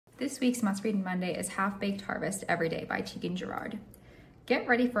This week's Must Read Monday is Half-Baked Harvest Every Day by Tieghan Girard. Get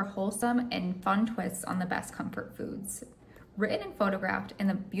ready for wholesome and fun twists on the best comfort foods. Written and photographed in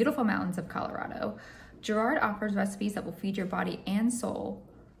the beautiful mountains of Colorado, Girard offers recipes that will feed your body and soul.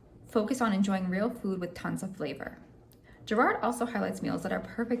 Focus on enjoying real food with tons of flavor. Girard also highlights meals that are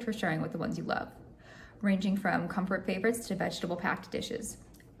perfect for sharing with the ones you love, ranging from comfort favorites to vegetable-packed dishes.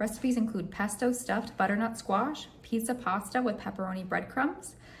 Recipes include pesto stuffed butternut squash, pizza pasta with pepperoni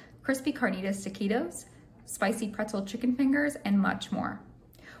breadcrumbs, crispy carnitas taquitos, spicy pretzel chicken fingers, and much more.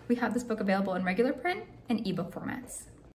 We have this book available in regular print and ebook formats.